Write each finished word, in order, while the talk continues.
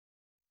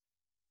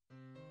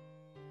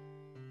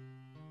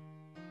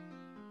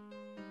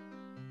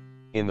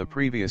In the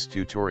previous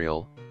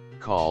tutorial,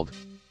 called,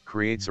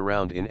 Create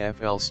Surround in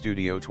FL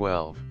Studio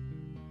 12,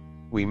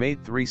 we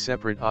made 3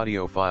 separate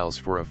audio files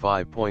for a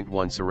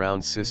 5.1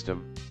 surround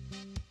system.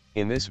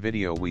 In this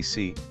video we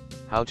see,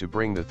 how to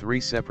bring the 3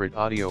 separate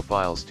audio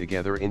files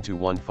together into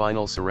one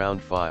final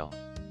surround file.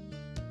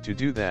 To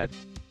do that,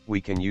 we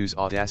can use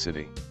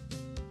Audacity.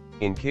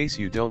 In case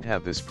you don't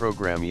have this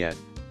program yet,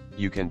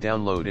 you can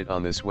download it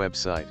on this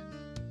website.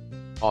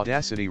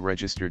 Audacity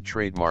registered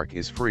trademark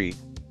is free,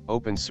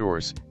 open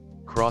source,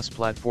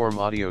 cross-platform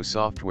audio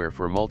software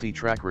for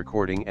multi-track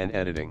recording and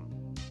editing.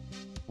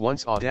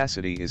 Once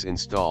Audacity is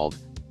installed,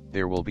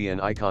 there will be an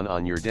icon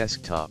on your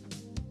desktop.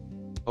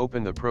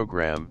 Open the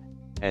program,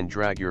 and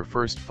drag your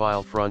first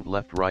file front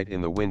left right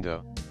in the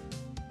window.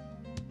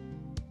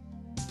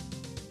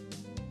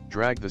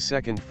 Drag the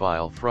second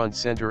file front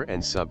center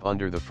and sub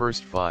under the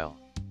first file.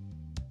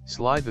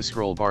 Slide the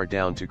scroll bar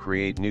down to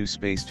create new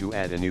space to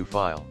add a new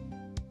file.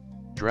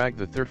 Drag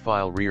the third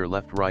file rear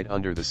left right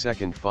under the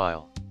second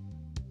file.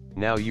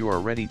 Now you are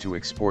ready to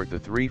export the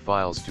 3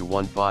 files to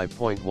one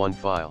 5.1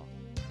 file.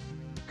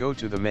 Go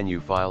to the menu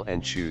File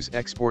and choose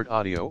Export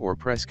Audio or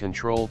press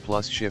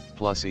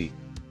Ctrl+Shift+E.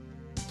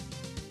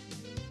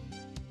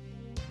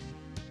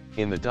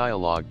 In the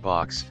dialog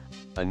box,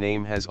 a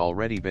name has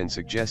already been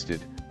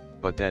suggested,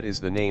 but that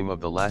is the name of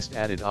the last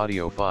added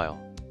audio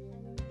file.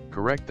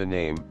 Correct the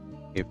name,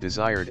 if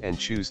desired, and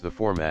choose the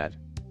format.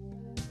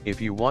 If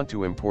you want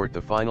to import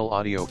the final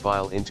audio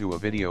file into a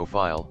video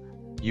file,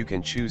 you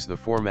can choose the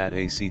format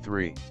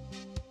AC3.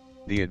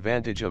 The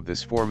advantage of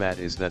this format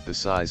is that the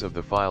size of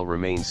the file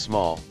remains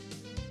small.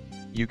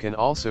 You can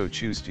also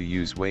choose to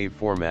use WAV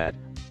format,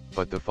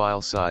 but the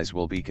file size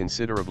will be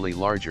considerably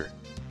larger.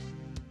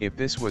 If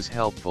this was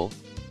helpful,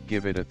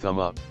 give it a thumb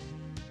up.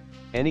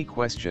 Any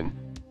question,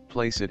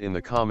 place it in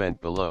the comment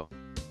below.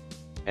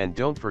 And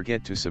don't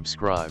forget to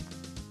subscribe.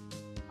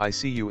 I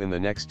see you in the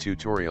next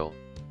tutorial.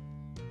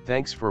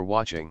 Thanks for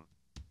watching.